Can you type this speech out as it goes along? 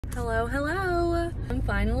Hello, hello! I'm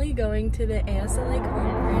finally going to the ASLA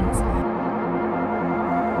conference.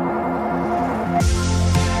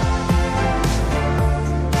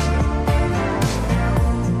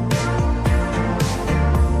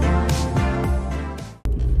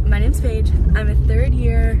 My name's Paige. I'm a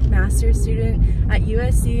third-year master's student at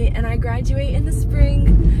USC and I graduate in the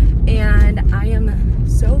spring, and I am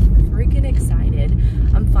so freaking excited.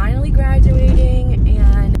 I'm finally graduating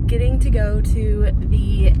and getting to go to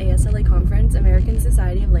the ASLA Conference, American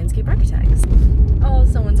Society of Landscape Architects. Oh,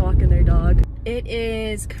 someone's walking their dog. It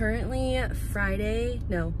is currently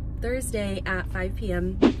Thursday at 5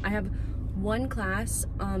 p.m. I have one class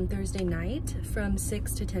on Thursday night from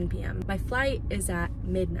 6 to 10 p.m. My flight is at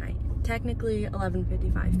midnight, technically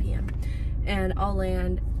 11:55 p.m. and I'll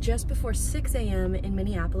land just before 6 a.m. in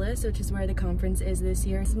Minneapolis, which is where the conference is this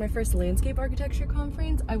year. This is my first landscape architecture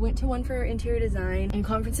conference. I went to one for interior design, and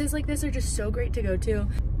conferences like this are just so great to go to.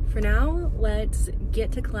 For now, let's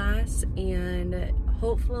get to class and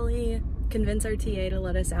hopefully convince our TA to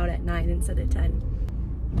let us out at 9 instead of 10.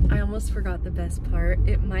 I almost forgot the best part.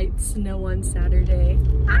 It might snow on Saturday.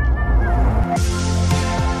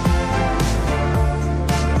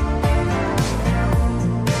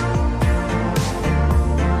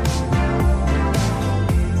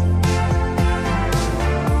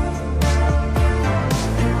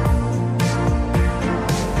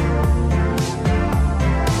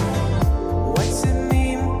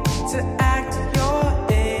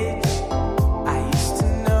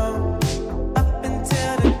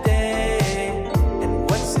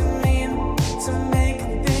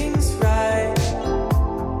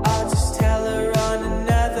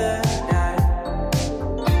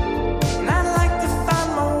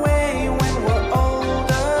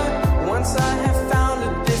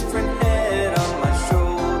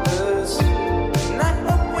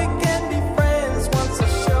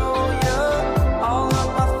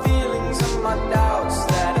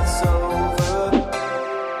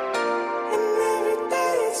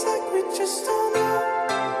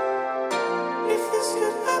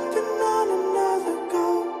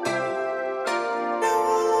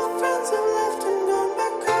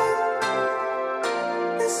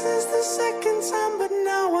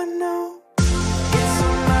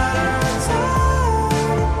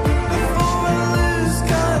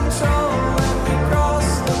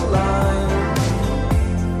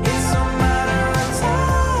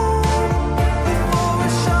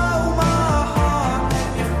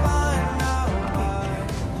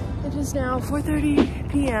 Now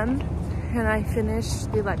 4:30 p.m. and I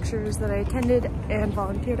finished the lectures that I attended and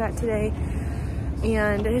volunteered at today,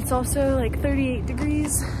 and it's also like 38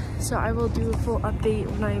 degrees, so I will do a full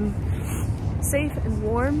update when I'm safe and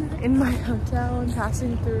warm in my hotel and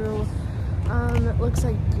passing through it looks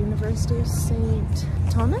like University of St.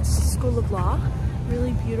 Thomas School of Law.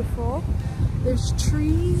 Really beautiful. There's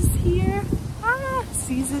trees here.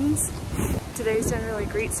 Seasons. Today's been really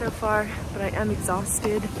great so far, but I am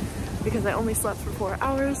exhausted because I only slept for 4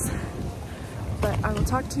 hours. But I will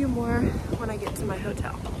talk to you more when I get to my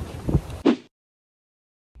hotel.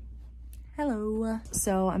 Hello.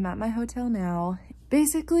 So I'm at my hotel now.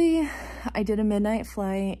 Basically, I did a midnight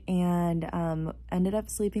flight and ended up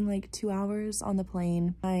sleeping like 2 hours on the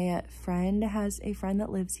plane. My friend has a friend that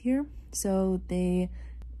lives here, so they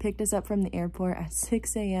picked us up from the airport at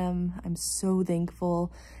 6 a.m. I'm so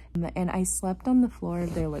thankful. And I slept on the floor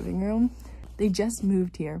of their living room. They just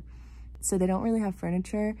moved here, so they don't really have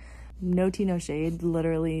furniture. No tea, no shade.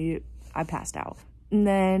 Literally, I passed out. And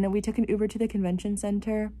then we took an Uber to the convention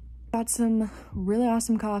center, got some really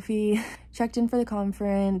awesome coffee, checked in for the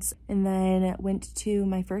conference, and then went to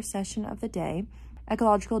my first session of the day,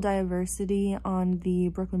 Ecological Diversity on the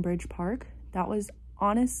Brooklyn Bridge Park. That was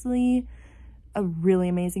honestly a really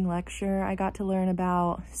amazing lecture. I got to learn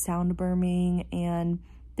about sound berming and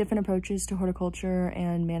different approaches to horticulture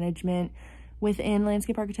and management within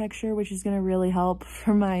landscape architecture, which is going to really help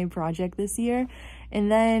for my project this year. And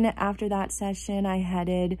then after that session, I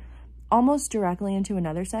headed almost directly into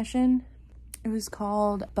another session. It was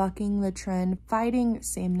called Bucking the Trend, Fighting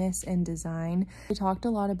Sameness in Design. We talked a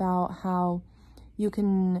lot about how you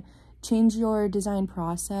can change your design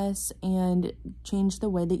process and change the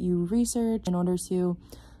way that you research in order to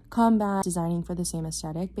combat designing for the same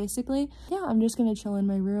aesthetic, basically. Yeah, I'm just gonna chill in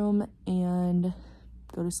my room and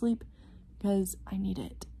go to sleep because I need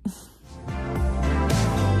it.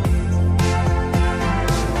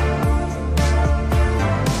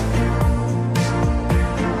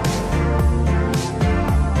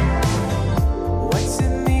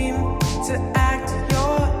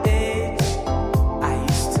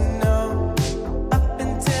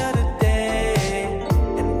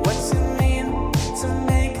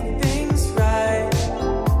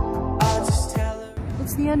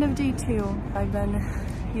 2. I've been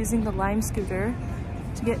using the Lime scooter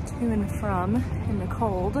to get to and from in the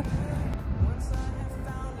cold.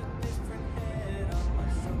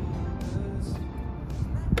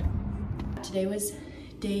 Today was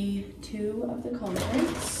day 2 of the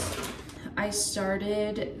conference. I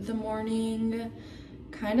started the morning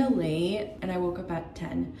kind of late and I woke up at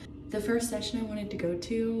 10. The first session I wanted to go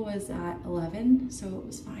to was at 11, so it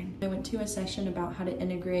was fine. I went to a session about how to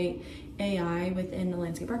integrate AI within the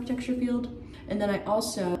landscape architecture field. And then I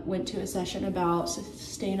also went to a session about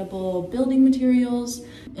sustainable building materials,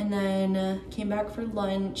 and then came back for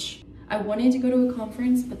lunch. I wanted to go to a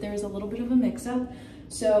conference, but there was a little bit of a mix-up.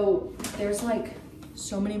 So there's like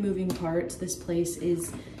so many moving parts. This place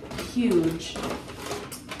is huge.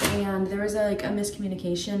 And there was a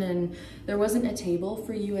miscommunication, and there wasn't a table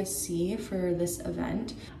for USC for this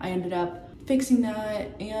event. I ended up fixing that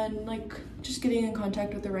and like just getting in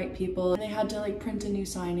contact with the right people. And they had to like print a new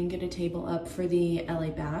sign and get a table up for the LA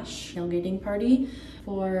Bash tailgating party.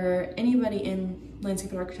 For anybody in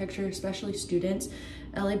landscape architecture, especially students,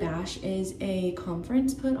 LA Bash is a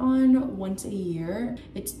conference put on once a year.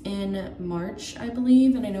 It's in March, I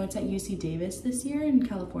believe, and I know it's at UC Davis this year in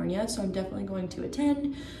California, so I'm definitely going to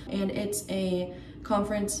attend. And it's a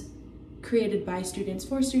conference created by students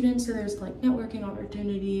for students, so there's like networking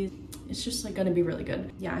opportunities. It's just like gonna be really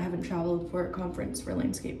good. Yeah, I haven't traveled for a conference for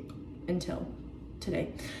landscape until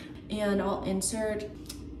today. And I'll insert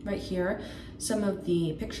right here some of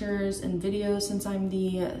the pictures and videos, since I'm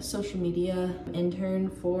the social media intern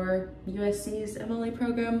for USC's MLA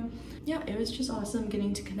program. Yeah, it was just awesome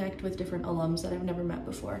getting to connect with different alums that I've never met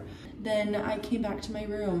before. Then I came back to my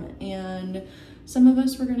room, and some of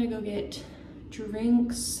us were gonna go get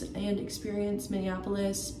drinks and experience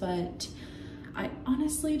Minneapolis, but I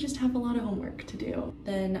honestly just have a lot of homework to do.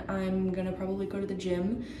 Then I'm gonna probably go to the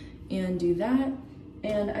gym and do that,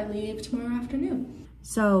 and I leave tomorrow afternoon.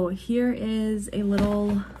 So here is a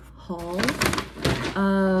little haul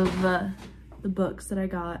of the books that I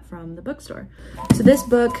got from the bookstore. So this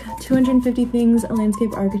book, 250 Things a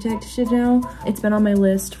Landscape Architect Should Know, it's been on my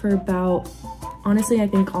list for about, honestly, I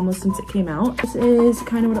think almost since it came out. This is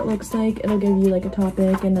kind of what it looks like. It'll give you like a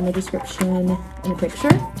topic and then a description and a picture.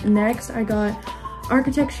 Next, I got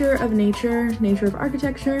Architecture of Nature, Nature of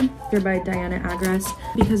Architecture. They're by Diana Agras.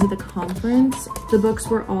 Because of the conference, the books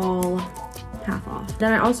were all half off.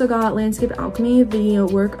 Then I also got Landscape Alchemy, the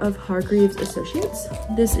work of Hargreaves Associates.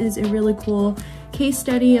 This is a really cool case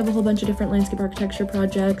study of a whole bunch of different landscape architecture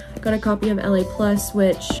projects. Got a copy of LA Plus,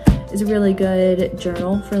 which is a really good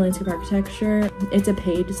journal for landscape architecture. It's a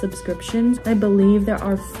paid subscription. I believe there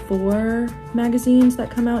are 4 magazines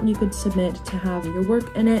that come out and you could submit to have your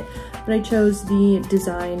work in it, but I chose the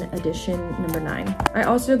design edition number 9. I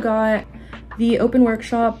also got the open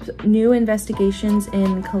workshop, New Investigations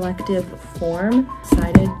in Collective Form.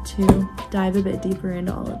 Excited to dive a bit deeper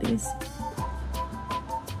into all of these.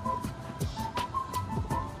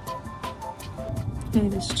 Okay,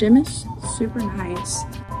 this gym is super nice.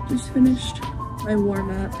 Just finished my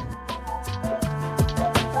warm-up.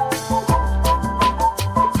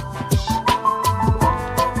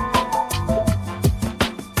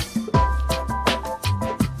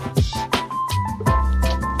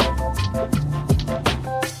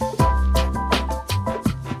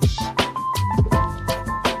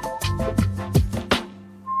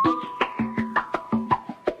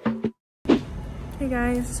 Hey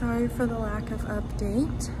guys, sorry for the lack of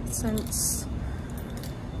update since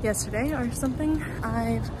yesterday or something.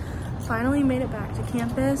 I've finally made it back to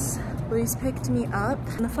campus. Luis picked me up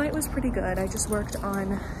and the flight was pretty good. I just worked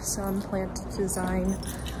on some plant design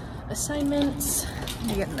assignments. Let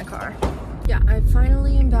me get in the car. Yeah, I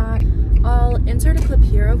finally am back. I'll insert a clip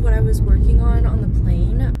here of what I was working on the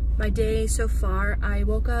plane. My day so far, I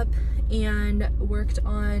woke up and worked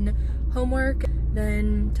on homework,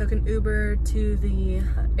 then took an Uber to the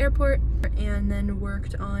airport, and then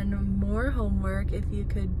worked on more homework, if you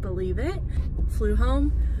could believe it. Flew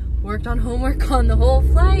home, worked on homework on the whole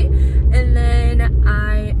flight, and then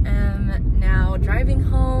I am now driving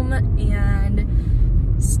home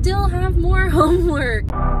and still have more homework.